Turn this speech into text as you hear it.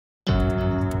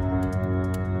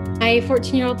My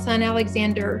 14-year-old son,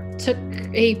 Alexander, took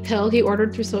a pill he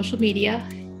ordered through social media,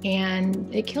 and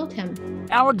it killed him.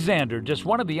 Alexander, just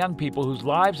one of the young people whose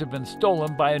lives have been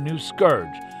stolen by a new scourge.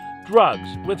 Drugs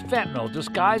with fentanyl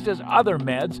disguised as other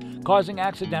meds, causing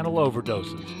accidental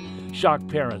overdoses. Shocked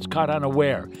parents caught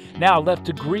unaware, now left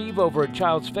to grieve over a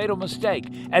child's fatal mistake.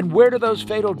 And where do those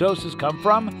fatal doses come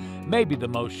from? Maybe the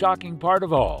most shocking part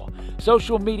of all.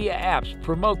 Social media apps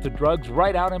promote the drugs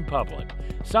right out in public.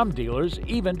 Some dealers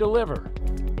even deliver.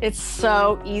 It's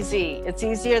so easy. It's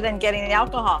easier than getting the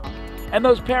alcohol. And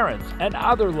those parents and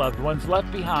other loved ones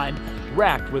left behind,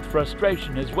 racked with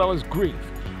frustration as well as grief,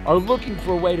 are looking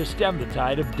for a way to stem the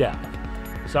tide of death.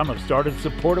 Some have started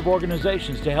supportive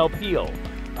organizations to help heal,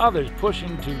 others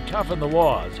pushing to toughen the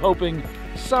laws, hoping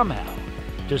somehow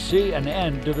to see an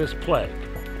end to this plague.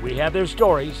 We have their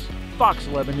stories. Fox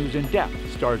 11 News In Depth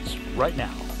starts right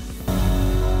now.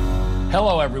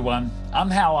 Hello, everyone. I'm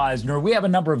Hal Eisner. We have a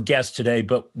number of guests today,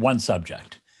 but one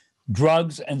subject: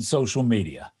 drugs and social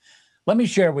media. Let me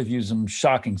share with you some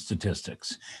shocking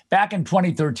statistics. Back in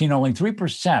 2013, only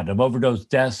 3% of overdose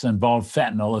deaths involved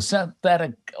fentanyl, a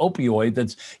synthetic opioid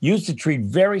that's used to treat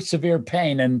very severe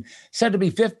pain and said to be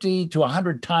 50 to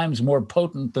 100 times more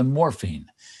potent than morphine.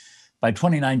 By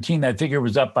 2019, that figure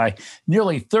was up by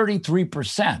nearly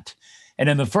 33%. And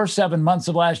in the first 7 months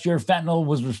of last year, fentanyl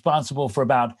was responsible for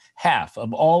about half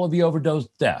of all of the overdose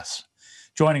deaths.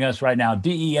 Joining us right now,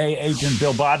 DEA Agent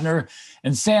Bill Bodner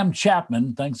and Sam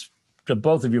Chapman. Thanks to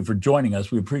both of you for joining us.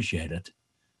 We appreciate it.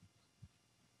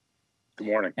 Good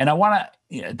morning. And I want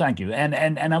to, thank you.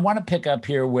 And I want to pick up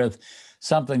here with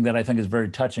something that I think is very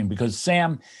touching, because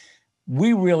Sam,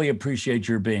 we really appreciate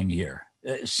your being here.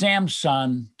 Sam's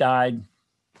son died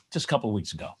just a couple of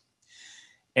weeks ago.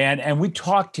 And we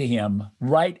talked to him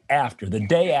right after, the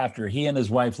day after, he and his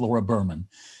wife, Laura Berman.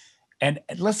 And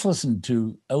let's listen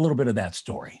to a little bit of that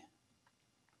story.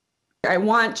 I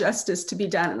want justice to be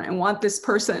done, and I want this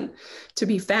person to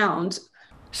be found.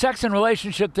 Sex and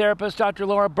relationship therapist Dr.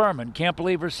 Laura Berman can't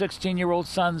believe her 16-year-old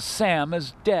son, Sam,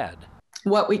 is dead.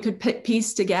 What we could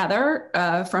piece together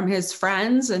from his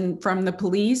friends and from the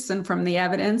police and from the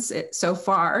evidence so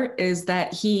far is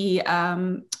that he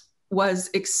was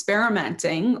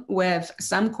experimenting with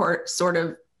some sort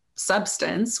of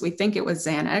substance. We think it was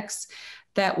Xanax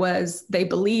that was, they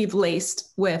believe,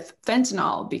 laced with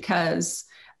fentanyl, because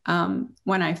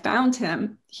when I found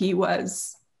him, he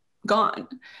was gone.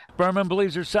 Berman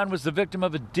believes her son was the victim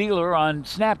of a dealer on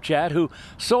Snapchat who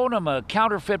sold him a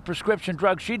counterfeit prescription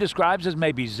drug she describes as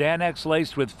maybe Xanax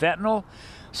laced with fentanyl.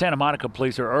 Santa Monica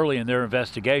police are early in their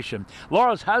investigation.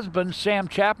 Laura's husband, Sam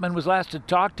Chapman, was last to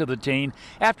talk to the teen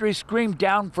after he screamed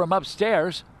down from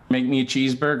upstairs, "Make me a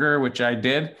cheeseburger," which I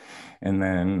did. And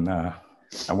then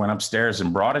I went upstairs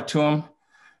and brought it to him,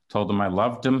 told him I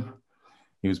loved him.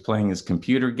 He was playing his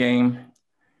computer game.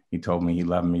 He told me he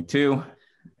loved me too.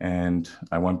 And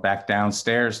I went back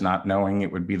downstairs not knowing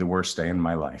it would be the worst day in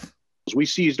my life. We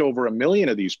seized over 1 million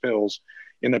of these pills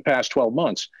in the past 12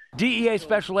 months. DEA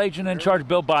Special Agent in Charge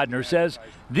Bill Bodner says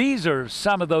these are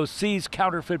some of those seized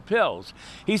counterfeit pills.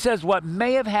 He says what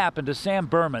may have happened to Sam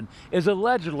Berman is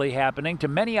allegedly happening to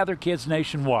many other kids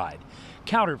nationwide.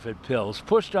 Counterfeit pills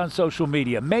pushed on social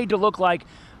media, made to look like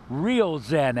real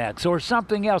Xanax or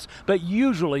something else, but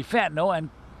usually fentanyl,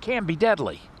 and can be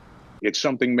deadly. It's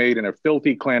something made in a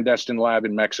filthy clandestine lab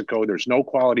in Mexico. There's no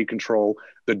quality control.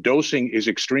 The dosing is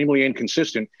extremely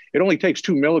inconsistent. It only takes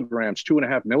 2 milligrams,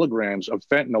 2.5 milligrams of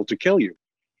fentanyl to kill you.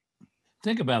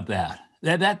 Think about that.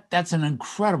 That's an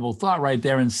incredible thought right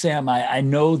there. And Sam, I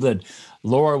know that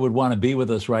Laura would want to be with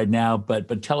us right now,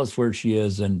 but tell us where she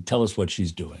is and tell us what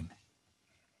she's doing.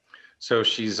 So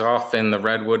she's off in the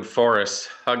redwood forest,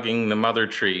 hugging the mother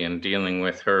tree and dealing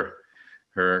with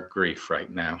her grief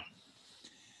right now.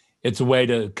 It's a way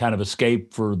to kind of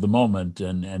escape for the moment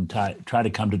and try to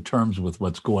come to terms with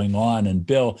what's going on. And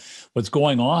Bill, what's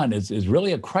going on is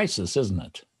really a crisis, isn't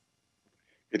it?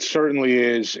 It certainly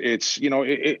is. It's,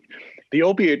 the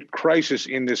opiate crisis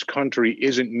in this country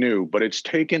isn't new, but it's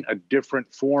taken a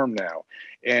different form now.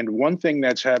 And one thing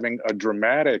that's having a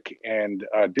dramatic and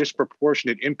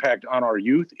disproportionate impact on our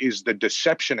youth is the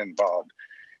deception involved.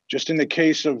 Just in the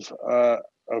case of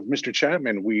Mr.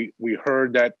 Chapman, we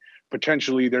heard that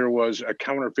potentially there was a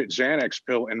counterfeit Xanax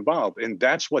pill involved, and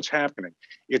that's what's happening.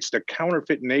 It's the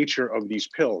counterfeit nature of these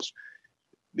pills.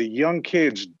 The young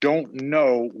kids don't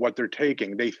know what they're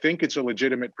taking. They think it's a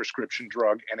legitimate prescription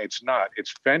drug, and it's not.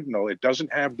 It's fentanyl. It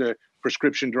doesn't have the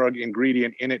prescription drug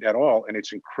ingredient in it at all, and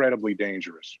it's incredibly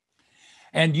dangerous.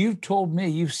 And you've told me,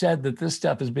 you've said that this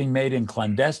stuff is being made in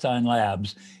clandestine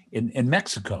labs in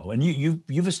Mexico, and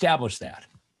you've established that.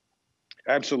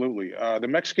 Absolutely. The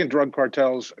Mexican drug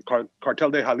cartels,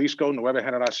 Cartel de Jalisco, Nueva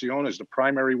Generación is the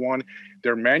primary one.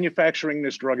 They're manufacturing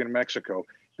this drug in Mexico.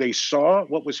 They saw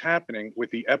what was happening with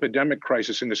the epidemic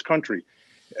crisis in this country.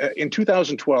 In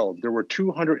 2012, there were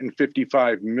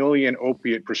 255 million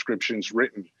opiate prescriptions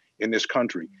written in this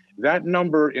country. That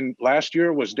number in last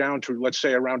year was down to, let's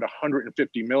say, around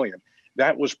 150 million.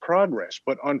 That was progress.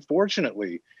 But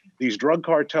unfortunately, these drug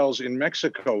cartels in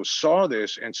Mexico saw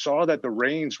this and saw that the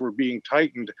reins were being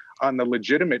tightened on the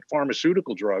legitimate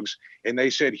pharmaceutical drugs. And they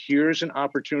said, here's an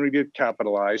opportunity to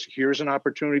capitalize. Here's an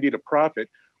opportunity to profit.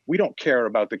 We don't care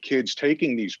about the kids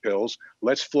taking these pills.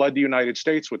 Let's flood the United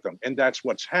States with them. And that's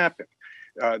what's happened.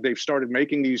 They've started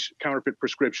making these counterfeit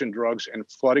prescription drugs and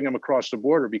flooding them across the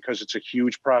border because it's a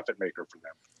huge profit maker for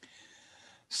them.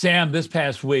 Sam, this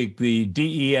past week, the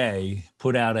DEA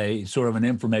put out a sort of an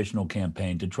informational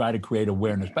campaign to try to create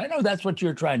awareness. But I know that's what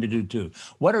you're trying to do, too.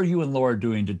 What are you and Laura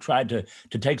doing to try to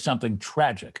take something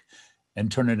tragic and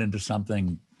turn it into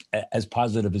something as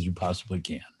positive as you possibly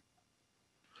can?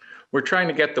 We're trying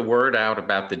to get the word out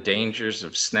about the dangers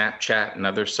of Snapchat and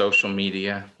other social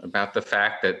media, about the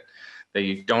fact that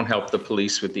they don't help the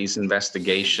police with these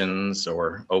investigations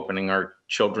or opening our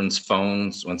children's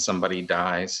phones when somebody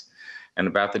dies, and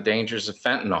about the dangers of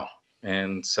fentanyl.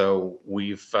 And so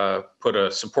we've put a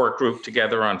support group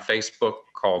together on Facebook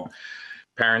called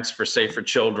Parents for Safer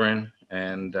Children.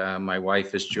 And my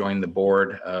wife has joined the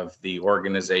board of the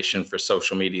Organization for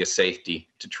Social Media Safety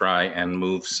to try and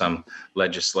move some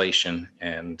legislation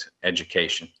and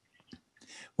education.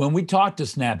 When we talked to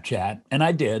Snapchat, and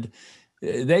I did,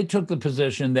 they took the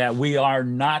position that we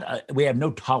have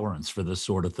no tolerance for this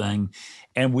sort of thing,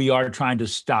 and we are trying to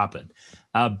stop it.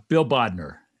 Bill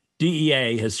Bodner,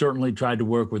 DEA has certainly tried to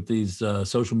work with these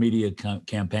social media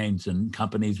campaigns and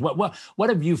companies. What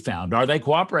have you found? Are they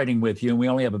cooperating with you? And we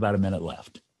only have about a minute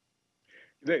left.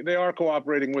 They are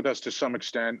cooperating with us to some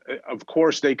extent. Of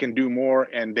course, they can do more,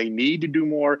 and they need to do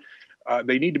more.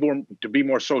 They need to be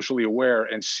more socially aware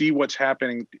and see what's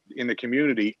happening in the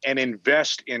community and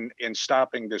invest in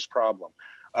stopping this problem.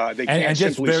 They can't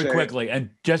just simply very say,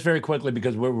 very quickly,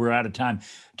 because we're out of time.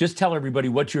 Just tell everybody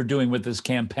what you're doing with this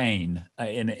campaign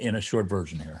in a short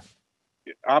version here.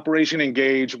 Operation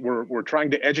Engage. We're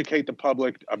trying to educate the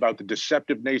public about the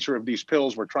deceptive nature of these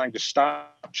pills. We're trying to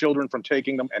stop children from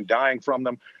taking them and dying from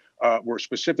them. We're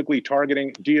specifically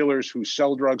targeting dealers who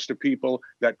sell drugs to people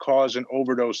that cause an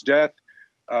overdose death.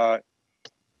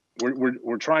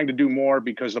 We're trying to do more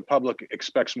because the public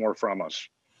expects more from us.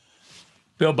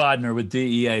 Bill Bodner with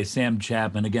DEA, Sam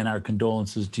Chapman. Again, our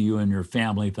condolences to you and your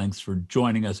family. Thanks for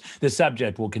joining us. This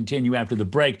subject will continue after the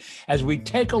break as we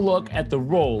take a look at the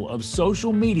role of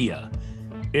social media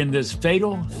in this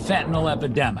fatal fentanyl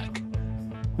epidemic.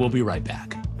 We'll be right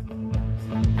back.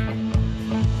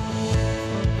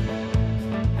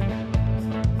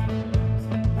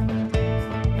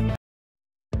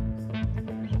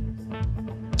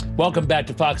 Welcome back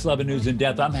to Fox 11 News in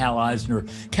Depth. I'm Hal Eisner.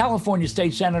 California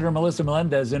State Senator Melissa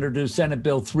Melendez introduced Senate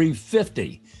Bill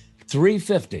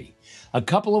 350 a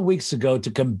couple of weeks ago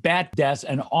to combat deaths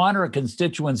and honor a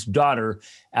constituent's daughter,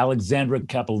 Alexandra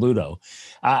Capelouto,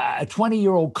 a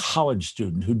 20-year-old college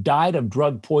student who died of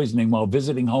drug poisoning while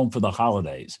visiting home for the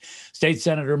holidays. State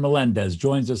Senator Melendez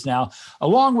joins us now,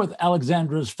 along with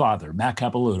Alexandra's father, Matt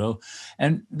Capelouto.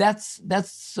 And that's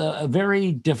a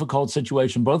very difficult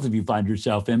situation both of you find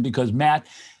yourself in, because, Matt,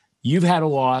 you've had a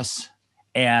loss.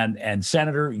 And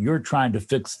Senator, you're trying to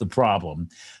fix the problem.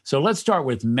 So let's start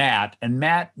with Matt. And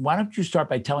Matt, why don't you start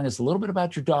by telling us a little bit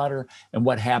about your daughter and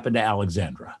what happened to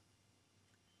Alexandra?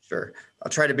 Sure. I'll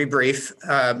try to be brief.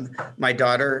 My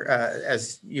daughter,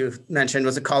 as you mentioned,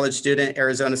 was a college student at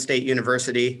Arizona State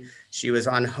University. She was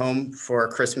on home for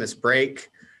Christmas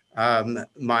break.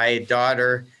 My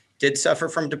daughter did suffer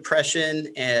from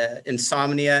depression,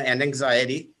 insomnia, and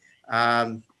anxiety.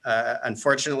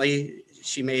 Unfortunately,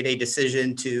 she made a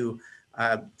decision to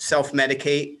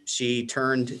self-medicate. She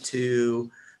turned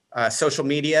to social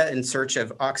media in search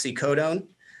of oxycodone.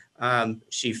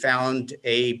 She found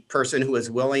a person who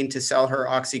was willing to sell her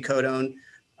oxycodone.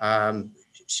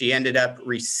 She ended up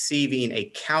receiving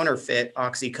a counterfeit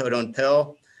oxycodone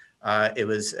pill. It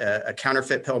was a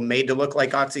counterfeit pill made to look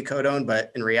like oxycodone,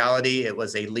 but in reality, it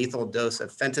was a lethal dose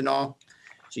of fentanyl.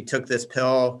 She took this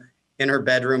pill in her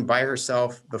bedroom by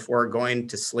herself before going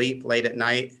to sleep late at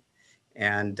night.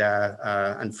 And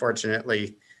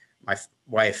unfortunately, my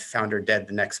wife found her dead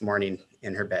the next morning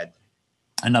in her bed.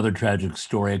 Another tragic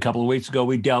story. A couple of weeks ago,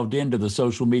 we delved into the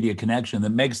social media connection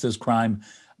that makes this crime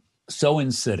so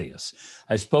insidious.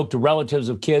 I spoke to relatives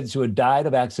of kids who had died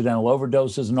of accidental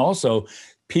overdoses and also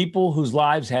people whose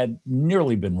lives had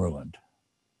nearly been ruined.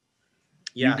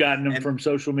 Yeah. You've gotten them from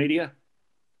social media?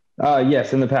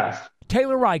 Yes, in the past.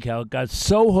 Taylor Reichelt got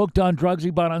so hooked on drugs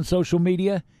he bought on social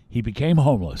media, he became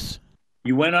homeless.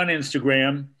 You went on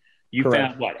Instagram. You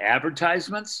Correct. found what?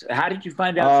 Advertisements? How did you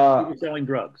find out you were selling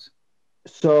drugs?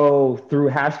 So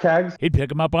through hashtags. He'd pick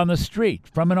them up on the street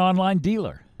from an online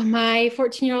dealer. My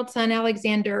 14-year-old son,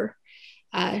 Alexander,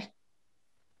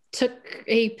 took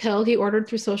a pill he ordered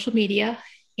through social media,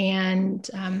 and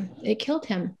it killed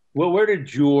him. Well, where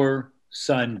did your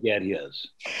son get his?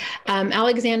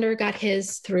 Alexander got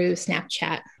his through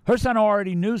Snapchat. Her son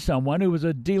already knew someone who was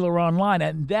a dealer online,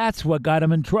 and that's what got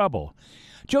him in trouble.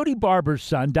 Jody Barber's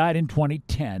son died in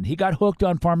 2010. He got hooked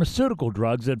on pharmaceutical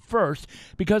drugs at first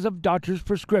because of doctors'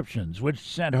 prescriptions, which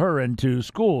sent her into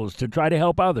schools to try to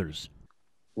help others.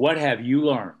 What have you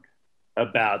learned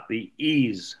about the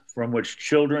ease from which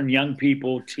children, young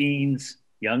people, teens,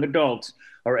 young adults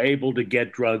are able to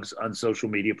get drugs on social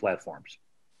media platforms?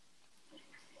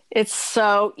 It's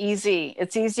so easy.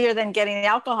 It's easier than getting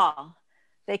alcohol.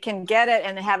 They can get it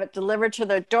and have it delivered to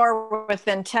their door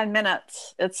within 10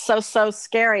 minutes. It's so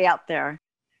scary out there.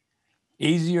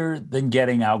 Easier than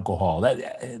getting alcohol.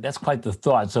 That's quite the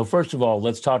thought. So first of all,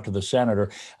 let's talk to the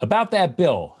senator about that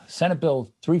bill, Senate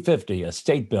Bill 350, a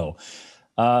state bill.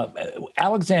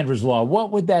 Alexander's Law,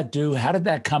 what would that do? How did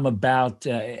that come about?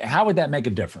 How would that make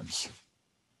a difference?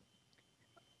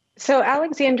 So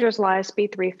Alexander's Law,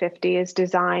 SB 350, is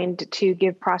designed to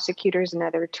give prosecutors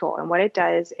another tool. And what it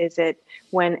does is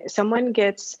when someone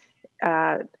gets,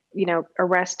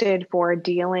 arrested for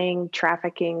dealing,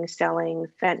 trafficking, selling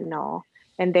fentanyl,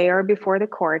 and they are before the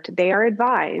court, they are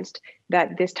advised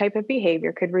that this type of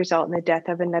behavior could result in the death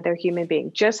of another human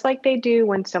being, just like they do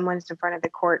when someone's in front of the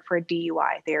court for a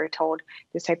DUI. They are told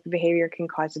this type of behavior can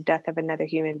cause the death of another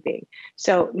human being.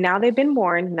 So now they've been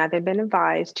warned, now they've been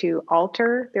advised to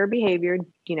alter their behavior,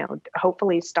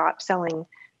 hopefully stop selling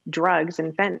drugs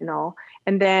and fentanyl.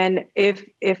 And then if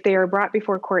they are brought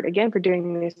before court again for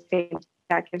doing the same,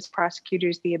 that gives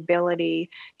prosecutors the ability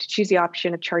to choose the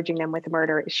option of charging them with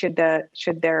murder should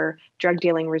their drug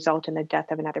dealing result in the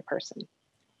death of another person.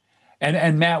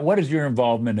 And Matt, what is your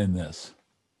involvement in this?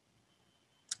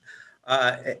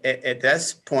 At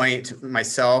this point,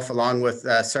 myself, along with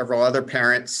several other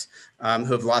parents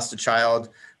who have lost a child,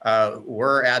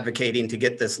 we're advocating to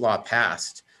get this law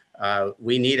passed.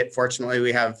 We need it. Fortunately,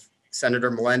 we have Senator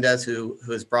Melendez who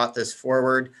has brought this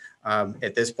forward.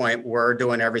 At this point, we're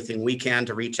doing everything we can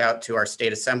to reach out to our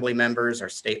state assembly members, our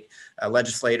state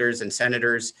legislators and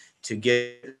senators to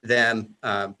get them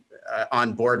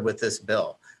on board with this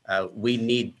bill. We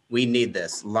need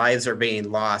this. Lives are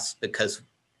being lost because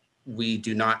we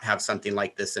do not have something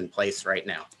like this in place right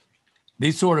now.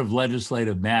 These sort of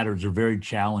legislative matters are very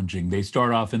challenging. They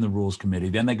start off in the Rules Committee,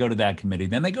 then they go to that committee,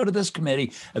 then they go to this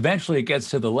committee. Eventually it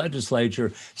gets to the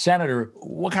legislature. Senator,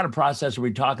 what kind of process are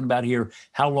we talking about here?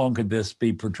 How long could this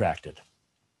be protracted?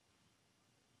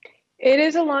 It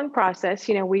is a long process.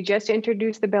 We just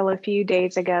introduced the bill a few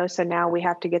days ago, so now we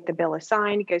have to get the bill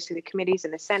assigned. It goes to the committees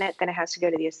in the Senate, then it has to go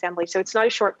to the Assembly. So it's not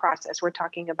a short process. We're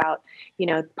talking about,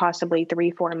 possibly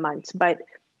 3-4 months, but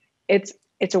it's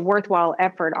a worthwhile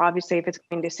effort, obviously, if it's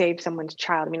going to save someone's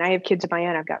child. I mean, I have kids of my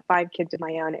own. I've got 5 kids of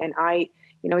my own. And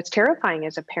it's terrifying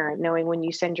as a parent, knowing when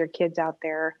you send your kids out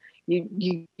there,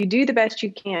 you do the best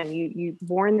you can. You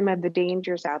warn them of the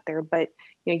dangers out there, but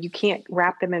you can't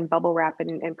wrap them in bubble wrap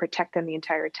and protect them the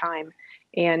entire time.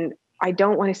 And I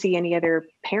don't want to see any other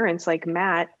parents like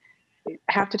Matt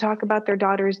have to talk about their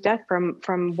daughter's death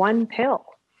from one pill.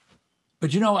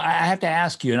 But I have to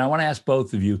ask you, and I want to ask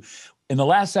both of you. In the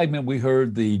last segment, we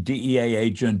heard the DEA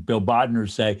agent Bill Bodner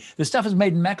say, this stuff is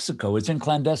made in Mexico. It's in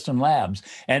clandestine labs.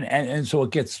 And so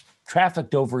it gets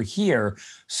trafficked over here.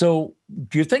 So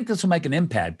do you think this will make an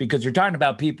impact? Because you're talking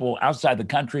about people outside the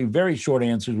country. Very short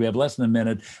answers. We have less than a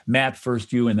minute. Matt,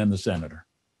 first you, and then the senator.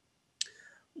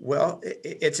 Well,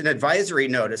 it's an advisory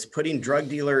notice, putting drug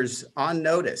dealers on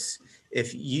notice.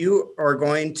 If you are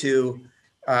going to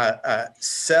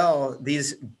sell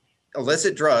these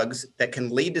illicit drugs that can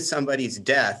lead to somebody's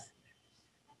death,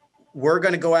 we're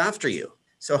going to go after you.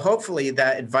 So hopefully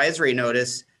that advisory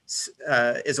notice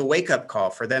is a wake-up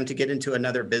call for them to get into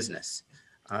another business.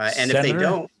 And Senator, if they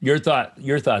don't, your thought,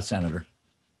 Senater.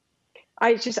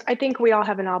 I think we all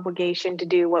have an obligation to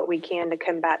do what we can to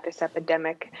combat this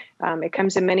epidemic. It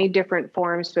comes in many different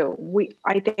forms, but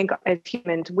I think as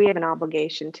humans, we have an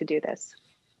obligation to do this.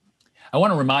 I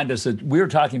want to remind us that we're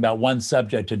talking about one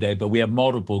subject today, but we have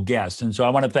multiple guests. And so I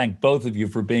want to thank both of you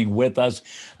for being with us.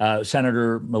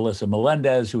 Senator Melissa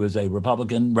Melendez, who is a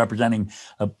Republican representing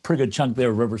a pretty good chunk there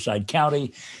of Riverside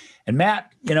County. And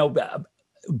Matt,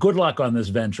 good luck on this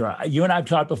venture. You and I have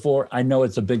talked before. I know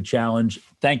it's a big challenge.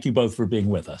 Thank you both for being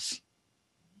with us.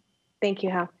 Thank you,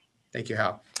 Hal. Thank you,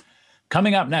 Hal.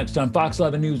 Coming up next on Fox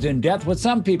 11 News In Depth, what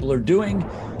some people are doing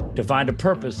to find a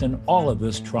purpose in all of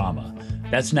this trauma.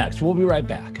 That's next. We'll be right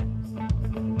back.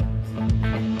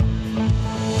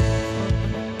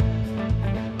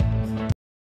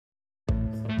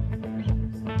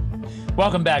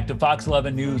 Welcome back to Fox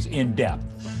 11 News In Depth.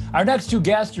 Our next two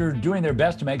guests are doing their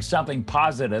best to make something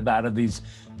positive out of these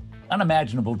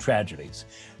unimaginable tragedies.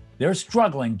 They're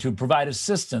struggling to provide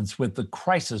assistance with the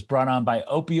crisis brought on by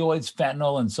opioids,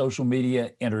 fentanyl, and social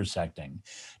media intersecting.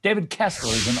 David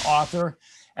Kessler is an author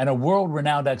and a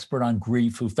world-renowned expert on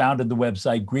grief who founded the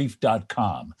website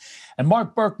grief.com. And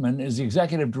Mark Berkman is the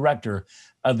executive director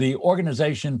of the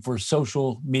Organization for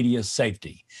Social Media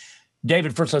Safety.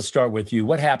 David, first let's start with you.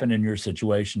 What happened in your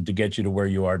situation to get you to where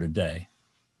you are today?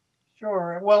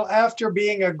 Sure. Well, after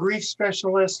being a grief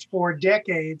specialist for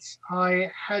decades,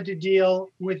 I had to deal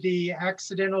with the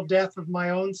accidental death of my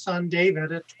own son,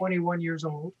 David, at 21 years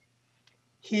old.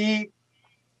 He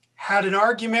had an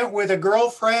argument with a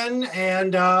girlfriend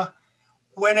and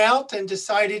went out and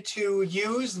decided to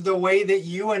use the way that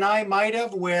you and I might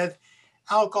have with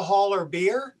alcohol or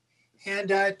beer.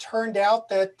 And it turned out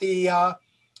that the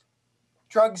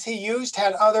drugs he used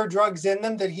had other drugs in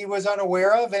them that he was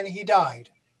unaware of, and he died.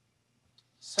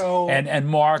 So and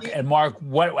Mark,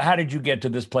 how did you get to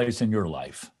this place in your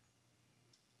life?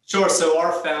 Sure. So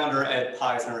our founder, Ed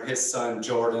Peisner, his son,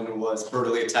 Jordan, was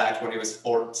brutally attacked when he was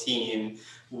 14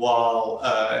 while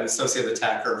an associated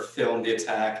attacker filmed the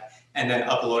attack and then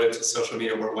uploaded it to social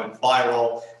media where it went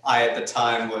viral. I, at the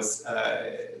time, was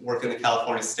working in the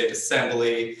California State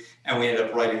Assembly, and we ended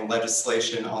up writing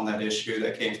legislation on that issue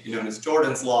that came to be known as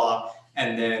Jordan's Law.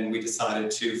 And then we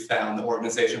decided to found the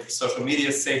Organization for Social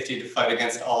Media Safety to fight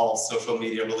against all social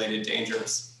media related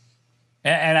dangers.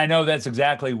 And I know that's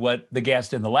exactly what the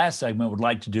guest in the last segment would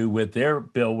like to do with their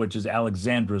bill, which is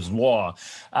Alexandra's Law.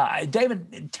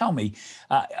 David, tell me,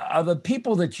 are the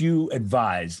people that you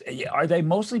advise, are they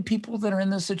mostly people that are in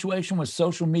this situation with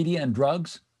social media and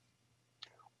drugs?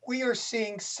 We are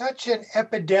seeing such an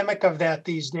epidemic of that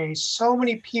these days. So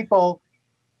many people,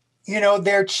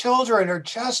 their children are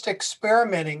just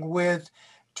experimenting with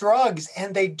drugs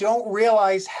and they don't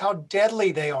realize how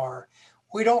deadly they are.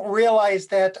 We don't realize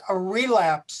that a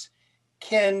relapse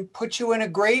can put you in a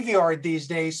graveyard these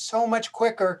days so much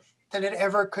quicker than it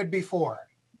ever could before.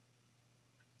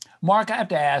 Mark, I have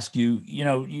to ask you,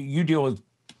 you deal with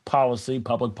policy,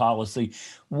 public policy.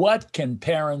 What can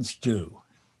parents do?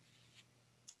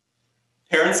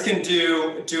 Parents can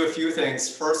do a few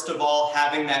things. First of all,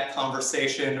 having that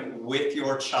conversation with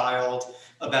your child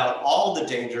about all the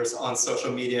dangers on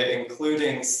social media,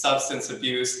 including substance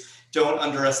abuse. Don't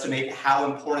underestimate how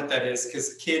important that is,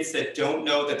 because kids that don't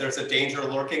know that there's a danger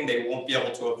lurking, they won't be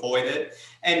able to avoid it.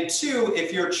 And two,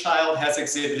 if your child has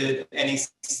exhibited any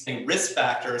risk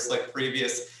factors like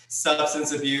previous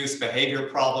substance abuse, behavior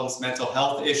problems, mental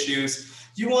health issues,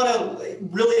 you want to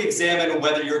really examine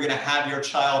whether you're going to have your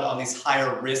child on these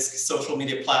higher risk social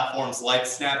media platforms like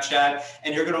Snapchat,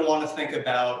 and you're going to want to think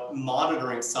about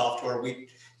monitoring software. We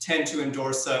tend to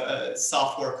endorse a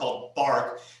software called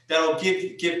Bark that'll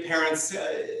give parents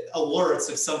alerts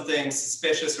if something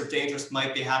suspicious or dangerous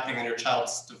might be happening on your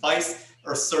child's device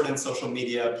or certain social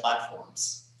media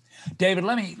platforms. David,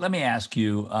 let me ask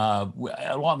you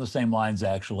along the same lines,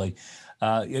 actually.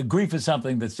 Grief is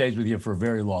something that stays with you for a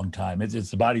very long time. It's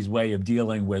the body's way of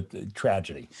dealing with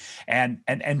tragedy.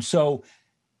 And so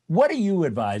what do you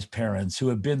advise parents who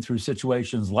have been through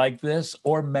situations like this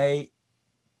or may,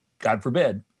 God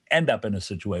forbid, end up in a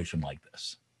situation like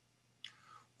this?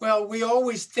 Well, we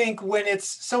always think when it's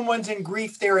someone's in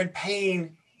grief, they're in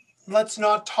pain. Let's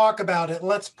not talk about it.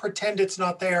 Let's pretend it's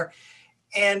not there.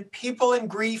 And people in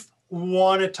grief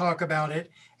want to talk about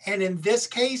it. And in this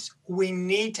case, we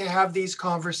need to have these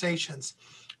conversations.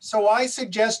 So I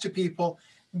suggest to people,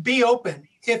 be open.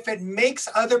 If it makes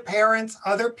other parents,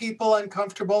 other people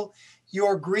uncomfortable,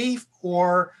 your grief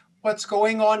or what's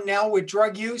going on now with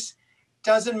drug use,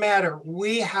 doesn't matter.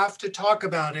 We have to talk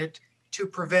about it to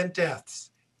prevent deaths.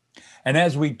 And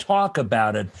as we talk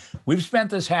about it, we've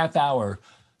spent this half hour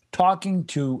talking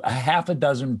to a half a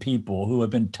dozen people who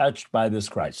have been touched by this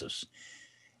crisis.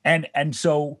 And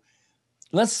so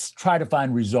let's try to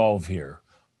find resolve here.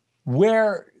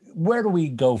 Where do we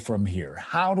go from here?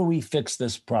 How do we fix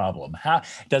this problem? How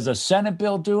does a Senate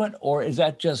bill do it, or is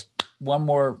that just one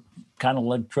more kind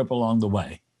of trip along the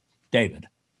way? David.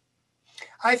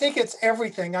 I think it's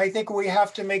everything. I think we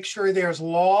have to make sure there's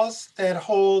laws that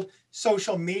hold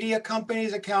social media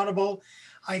companies accountable.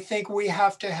 I think we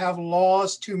have to have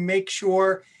laws to make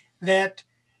sure that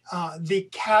the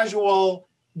casual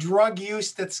drug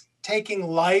use that's taking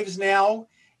lives now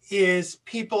is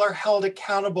people are held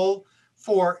accountable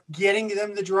for getting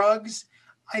them the drugs.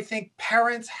 I think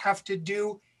parents have to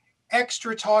do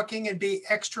extra talking and be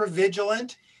extra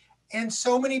vigilant. And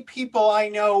so many people I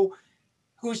know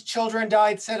whose children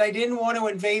died said, I didn't want to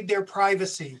invade their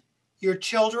privacy. Your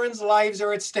children's lives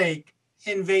are at stake.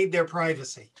 Invade their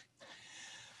privacy.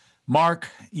 Mark,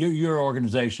 your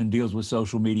organization deals with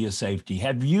social media safety.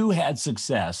 Have you had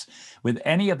success with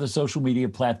any of the social media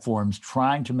platforms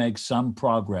trying to make some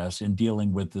progress in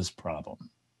dealing with this problem?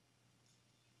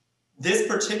 This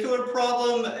particular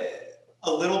problem,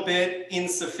 a little bit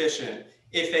insufficient.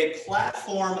 If a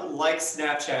platform like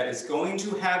Snapchat is going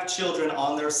to have children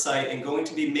on their site and going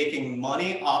to be making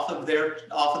money off of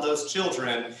those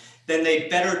children, then they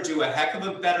better do a heck of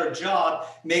a better job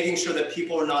making sure that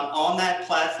people are not on that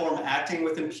platform acting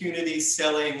with impunity,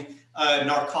 selling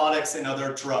narcotics and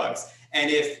other drugs.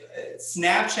 And if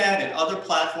Snapchat and other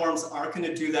platforms aren't going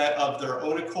to do that of their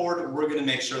own accord, we're going to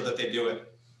make sure that they do it.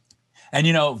 And,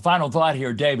 final thought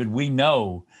here, David, we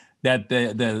know that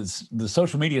the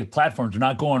social media platforms are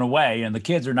not going away and the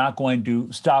kids are not going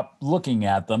to stop looking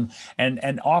at them.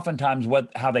 And oftentimes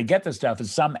how they get this stuff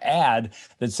is some ad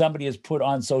that somebody has put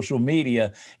on social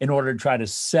media in order to try to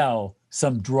sell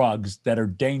some drugs that are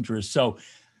dangerous. So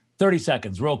 30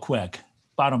 seconds, real quick,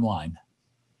 bottom line.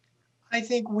 I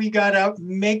think we got to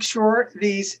make sure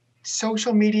these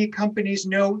social media companies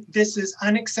know this is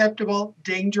unacceptable,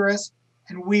 dangerous,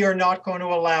 and we are not going to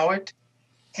allow it.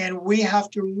 And we have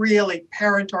to really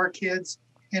parent our kids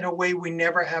in a way we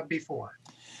never have before.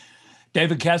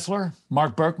 David Kessler,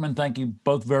 Mark Berkman, thank you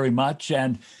both very much.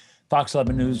 And Fox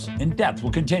 11 News In Depth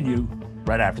will continue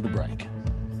right after the break.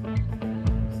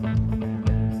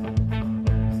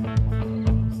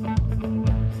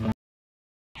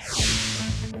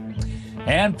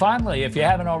 And finally, if you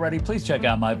haven't already, please check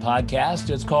out my podcast.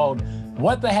 It's called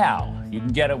What the How? You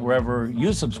can get it wherever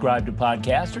you subscribe to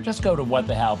podcasts, or just go to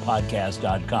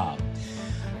whatthehowpodcast.com.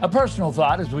 A personal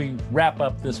thought as we wrap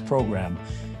up this program.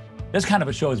 This kind of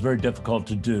a show is very difficult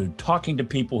to do. Talking to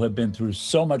people who have been through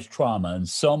so much trauma and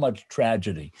so much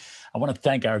tragedy. I want to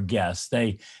thank our guests.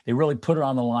 They really put it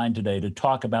on the line today to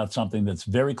talk about something that's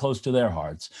very close to their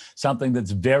hearts, something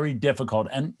that's very difficult,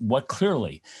 and what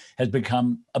clearly has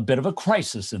become a bit of a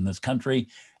crisis in this country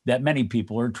that many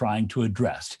people are trying to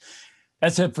address.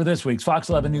 That's it for this week's Fox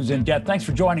 11 News In Depth. Thanks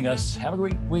for joining us. Have a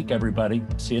great week, everybody.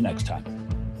 See you next time.